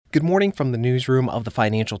Good morning from the newsroom of the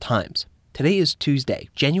Financial Times. Today is Tuesday,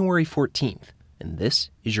 January 14th, and this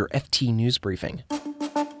is your FT News Briefing.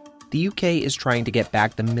 The UK is trying to get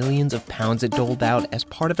back the millions of pounds it doled out as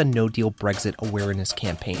part of a no-deal Brexit awareness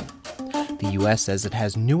campaign. The US says it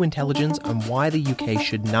has new intelligence on why the UK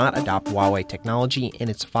should not adopt Huawei technology in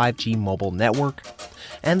its 5G mobile network,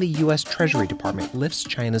 and the US Treasury Department lifts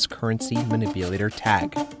China's currency manipulator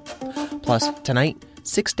tag. Plus, tonight,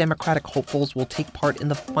 6 Democratic hopefuls will take part in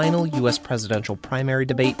the final U.S. presidential primary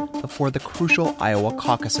debate before the crucial Iowa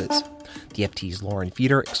caucuses. The FT's Lauren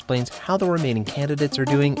Feeder explains how the remaining candidates are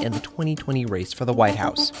doing in the 2020 race for the White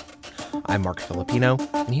House. I'm Mark Filipino,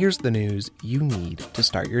 and here's the news you need to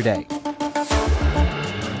start your day.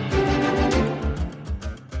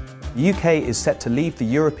 The UK is set to leave the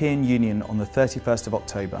European Union on the 31st of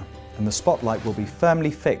October, and the spotlight will be firmly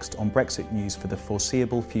fixed on Brexit news for the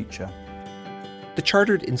foreseeable future. The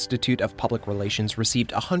Chartered Institute of Public Relations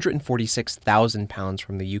received £146,000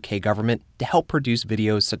 from the UK government to help produce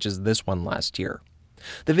videos such as this one last year.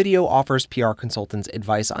 The video offers PR consultants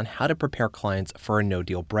advice on how to prepare clients for a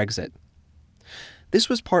no-deal Brexit. This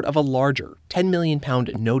was part of a larger £10 million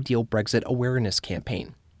no-deal Brexit awareness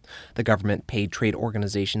campaign. The government paid trade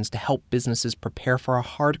organizations to help businesses prepare for a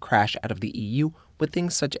hard crash out of the EU with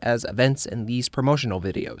things such as events and these promotional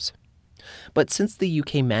videos. But since the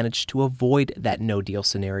UK managed to avoid that no-deal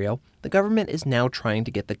scenario, the government is now trying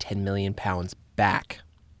to get the £10 million back.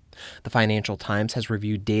 The Financial Times has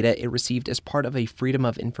reviewed data it received as part of a Freedom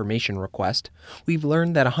of Information request. We've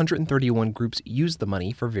learned that 131 groups used the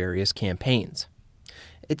money for various campaigns.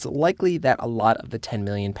 It's likely that a lot of the £10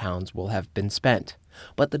 million will have been spent,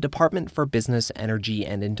 but the Department for Business, Energy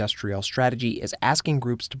and Industrial Strategy is asking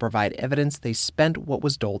groups to provide evidence they spent what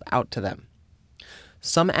was doled out to them.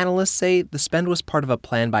 Some analysts say the spend was part of a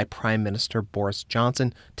plan by Prime Minister Boris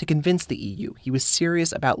Johnson to convince the EU he was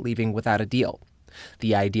serious about leaving without a deal.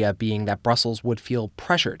 The idea being that Brussels would feel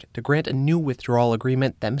pressured to grant a new withdrawal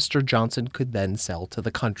agreement that Mr. Johnson could then sell to the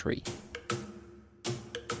country.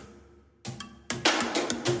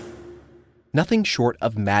 Nothing short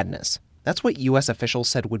of madness. That's what U.S. officials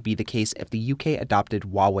said would be the case if the UK adopted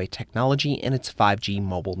Huawei technology in its 5G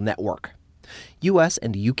mobile network. U.S.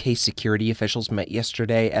 and UK security officials met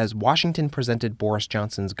yesterday as Washington presented Boris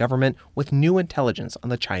Johnson's government with new intelligence on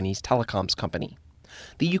the Chinese telecoms company.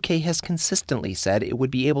 The UK has consistently said it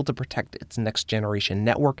would be able to protect its next-generation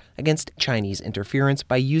network against Chinese interference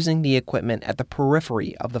by using the equipment at the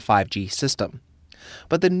periphery of the 5G system.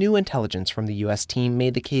 But the new intelligence from the U.S. team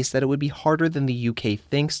made the case that it would be harder than the UK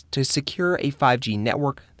thinks to secure a 5G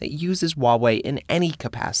network that uses Huawei in any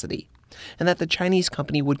capacity, and that the Chinese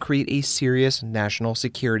company would create a serious national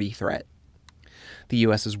security threat. The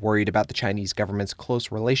U.S. is worried about the Chinese government's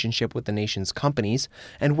close relationship with the nation's companies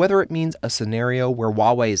and whether it means a scenario where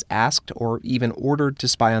Huawei is asked or even ordered to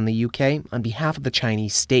spy on the UK on behalf of the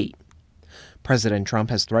Chinese state. President Trump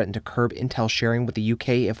has threatened to curb intel sharing with the UK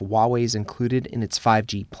if Huawei is included in its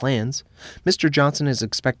 5G plans. Mr. Johnson is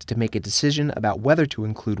expected to make a decision about whether to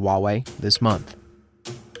include Huawei this month.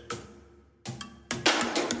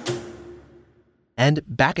 And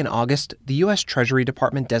back in August, the U.S. Treasury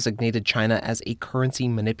Department designated China as a currency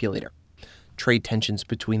manipulator. Trade tensions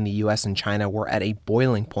between the U.S. and China were at a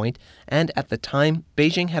boiling point, and at the time,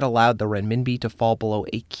 Beijing had allowed the renminbi to fall below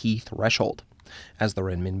a key threshold. As the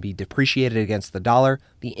renminbi depreciated against the dollar,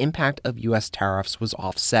 the impact of U.S. tariffs was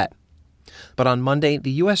offset. But on Monday,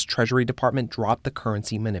 the U.S. Treasury Department dropped the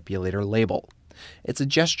currency manipulator label. It's a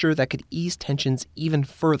gesture that could ease tensions even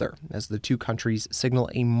further as the two countries signal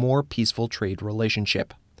a more peaceful trade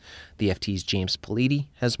relationship. The FT's James Politi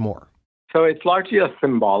has more. So it's largely a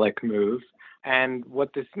symbolic move. And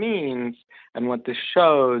what this means and what this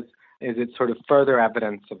shows is it's sort of further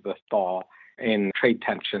evidence of the thaw in trade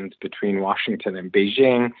tensions between Washington and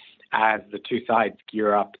Beijing as the two sides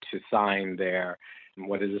gear up to sign their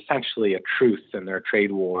what is essentially a truce in their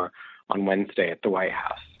trade war on Wednesday at the White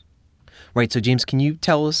House. Right. So, James, can you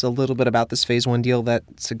tell us a little bit about this Phase 1 deal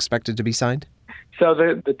that's expected to be signed? So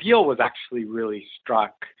the deal was actually really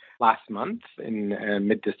struck last month in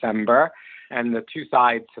mid-December, and the two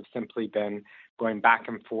sides have simply been going back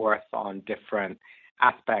and forth on different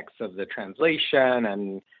aspects of the translation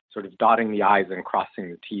and sort of dotting the I's and crossing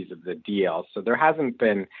the T's of the deal. So there hasn't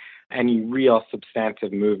been any real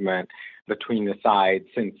substantive movement between the sides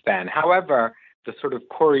since then. However, the sort of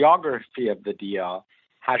choreography of the deal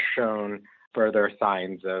has shown further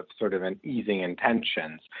signs of sort of an easing in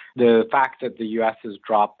tensions. The fact that the U.S. has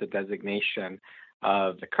dropped the designation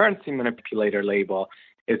of the currency manipulator label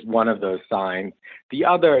is one of those signs. The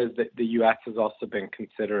other is that the U.S. has also been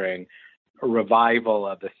considering a revival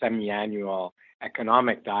of the semi-annual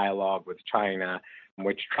economic dialogue with China,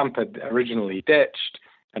 which Trump had originally ditched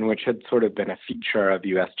and which had sort of been a feature of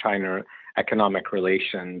U.S.-China economic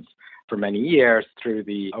relations for many years through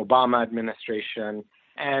the Obama administration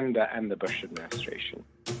and the Bush administration.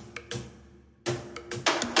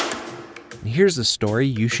 Here's a story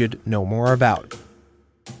you should know more about.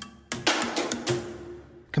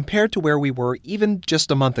 Compared to where we were even just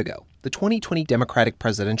a month ago, the 2020 Democratic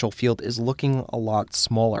presidential field is looking a lot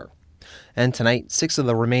smaller. And tonight, 6 of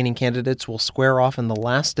the remaining candidates will square off in the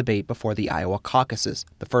last debate before the Iowa caucuses,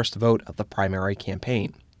 the first vote of the primary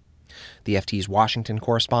campaign. The FT's Washington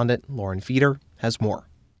correspondent, Lauren Feeder, has more.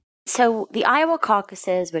 So the Iowa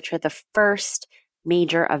caucuses, which are the first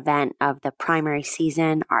major event of the primary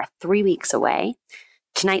season, are 3 weeks away.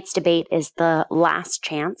 Tonight's debate is the last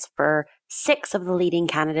chance for 6 of the leading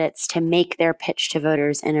candidates to make their pitch to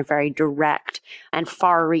voters in a very direct and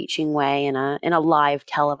far-reaching way in a live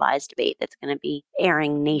televised debate that's going to be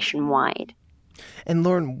airing nationwide. And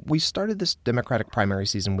Lauren, we started this Democratic primary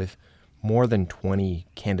season with more than 20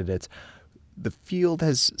 candidates. The field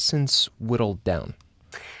has since whittled down.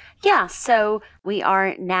 Yeah, so we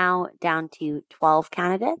are now down to 12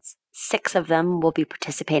 candidates. 6 of them will be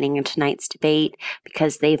participating in tonight's debate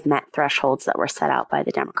because they've met thresholds that were set out by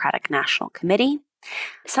the Democratic National Committee.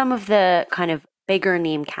 Some of the kind of bigger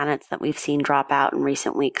name candidates that we've seen drop out in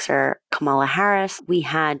recent weeks are Kamala Harris. We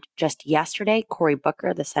had just yesterday Cory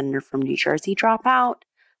Booker, the senator from New Jersey, drop out.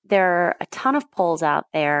 There are a ton of polls out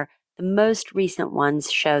there. The most recent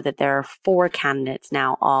ones show that there are 4 candidates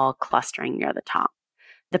now all clustering near the top.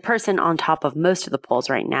 The person on top of most of the polls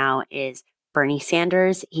right now is Bernie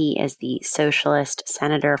Sanders. He is the socialist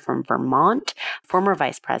senator from Vermont, former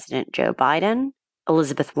Vice President Joe Biden,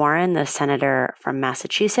 Elizabeth Warren, the senator from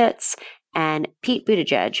Massachusetts, and Pete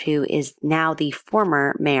Buttigieg, who is now the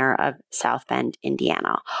former mayor of South Bend,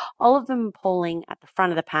 Indiana. All of them polling at the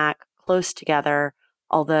front of the pack, close together,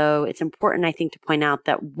 although it's important, I think, to point out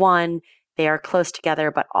that one, they are close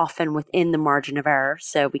together, but often within the margin of error,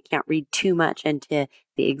 so we can't read too much into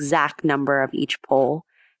the exact number of each poll.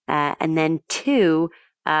 And then 2,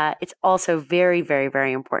 it's also very, very,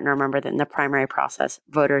 very important to remember that in the primary process,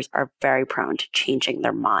 voters are very prone to changing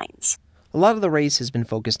their minds. A lot of the race has been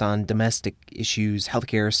focused on domestic issues,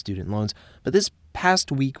 healthcare, student loans. But this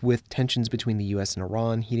past week, with tensions between the U.S. and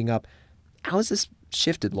Iran heating up, how has this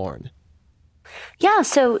shifted, Lauren? Yeah,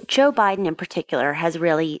 so Joe Biden in particular has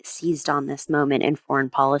really seized on this moment in foreign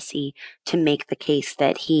policy to make the case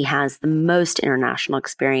that he has the most international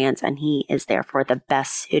experience and he is therefore the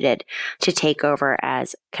best suited to take over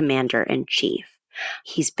as commander-in-chief.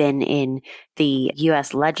 He's been in the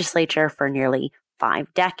U.S. legislature for nearly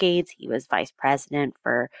 5 decades. He was vice president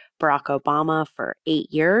for Barack Obama for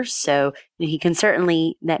 8 years. So he can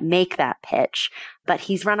certainly make that pitch. But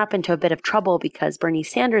he's run up into a bit of trouble because Bernie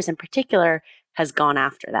Sanders in particular has gone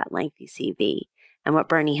after that lengthy CV. And what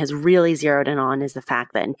Bernie has really zeroed in on is the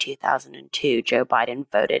fact that in 2002, Joe Biden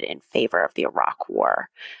voted in favor of the Iraq War.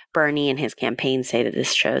 Bernie and his campaign say that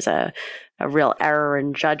this shows a real error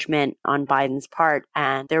in judgment on Biden's part,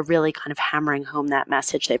 and they're really kind of hammering home that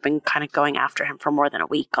message. They've been kind of going after him for more than a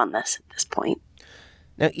week on this at this point.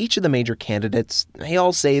 Now, each of the major candidates, they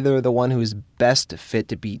all say they're the one who is best fit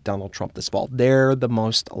to beat Donald Trump this fall. They're the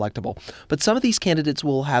most electable. But some of these candidates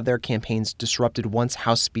will have their campaigns disrupted once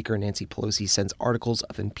House Speaker Nancy Pelosi sends articles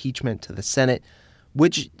of impeachment to the Senate,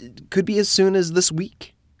 which could be as soon as this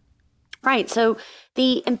week. Right. So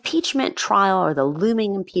the impeachment trial or the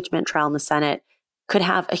looming impeachment trial in the Senate could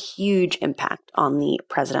have a huge impact on the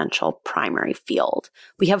presidential primary field.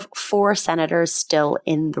 We have 4 senators still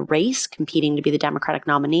in the race competing to be the Democratic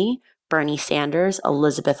nominee: Bernie Sanders,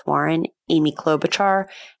 Elizabeth Warren, Amy Klobuchar,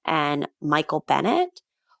 and Michael Bennet.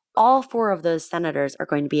 All 4 of those senators are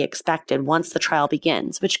going to be expected once the trial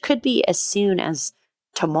begins, which could be as soon as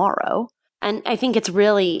tomorrow. And I think it's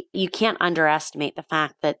really, you can't underestimate the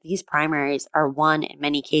fact that these primaries are won in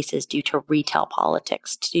many cases due to retail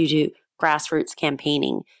politics, due to grassroots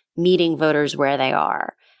campaigning, meeting voters where they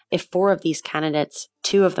are. If 4 of these candidates,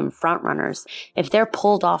 2 of them frontrunners, if they're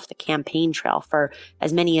pulled off the campaign trail for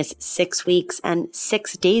as many as 6 weeks and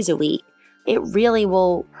 6 days a week, it really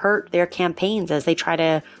will hurt their campaigns as they try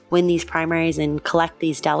to win these primaries and collect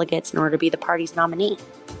these delegates in order to be the party's nominee.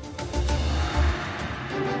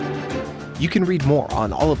 You can read more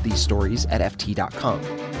on all of these stories at FT.com.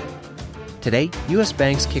 Today, U.S.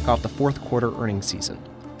 banks kick off the 4th quarter earnings season.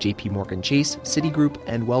 JP Morgan Chase, Citigroup,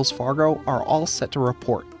 and Wells Fargo are all set to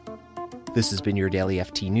report. This has been your daily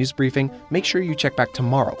FT News Briefing. Make sure you check back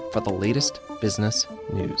tomorrow for the latest business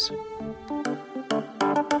news.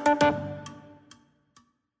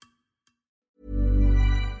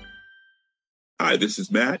 Hi, this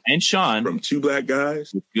is Matt and Sean from Two Black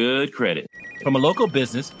Guys with Good Credit. From a local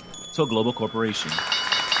business to a global corporation.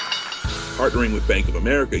 Partnering with Bank of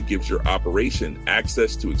America gives your operation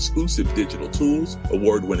access to exclusive digital tools,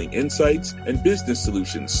 award-winning insights, and business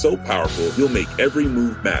solutions so powerful you'll make every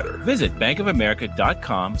move matter. Visit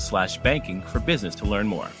bankofamerica.com/banking for business to learn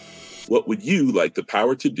more. What would you like the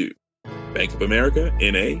power to do? Bank of America,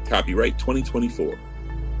 N.A., copyright 2024.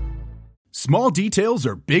 Small details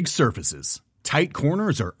are big surfaces. Tight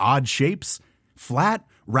corners are odd shapes. Flat,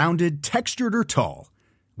 rounded, textured, or tall.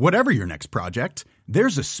 Whatever your next project,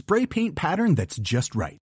 there's a spray paint pattern that's just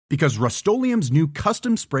right. Because Rust-Oleum's new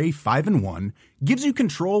Custom Spray 5-in-1 gives you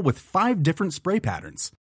control with 5 different spray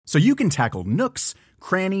patterns. So you can tackle nooks,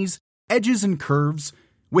 crannies, edges, and curves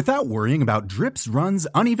without worrying about drips, runs,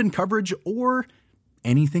 uneven coverage, or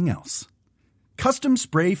anything else. Custom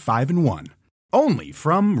Spray 5-in-1. Only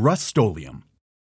from Rust-Oleum.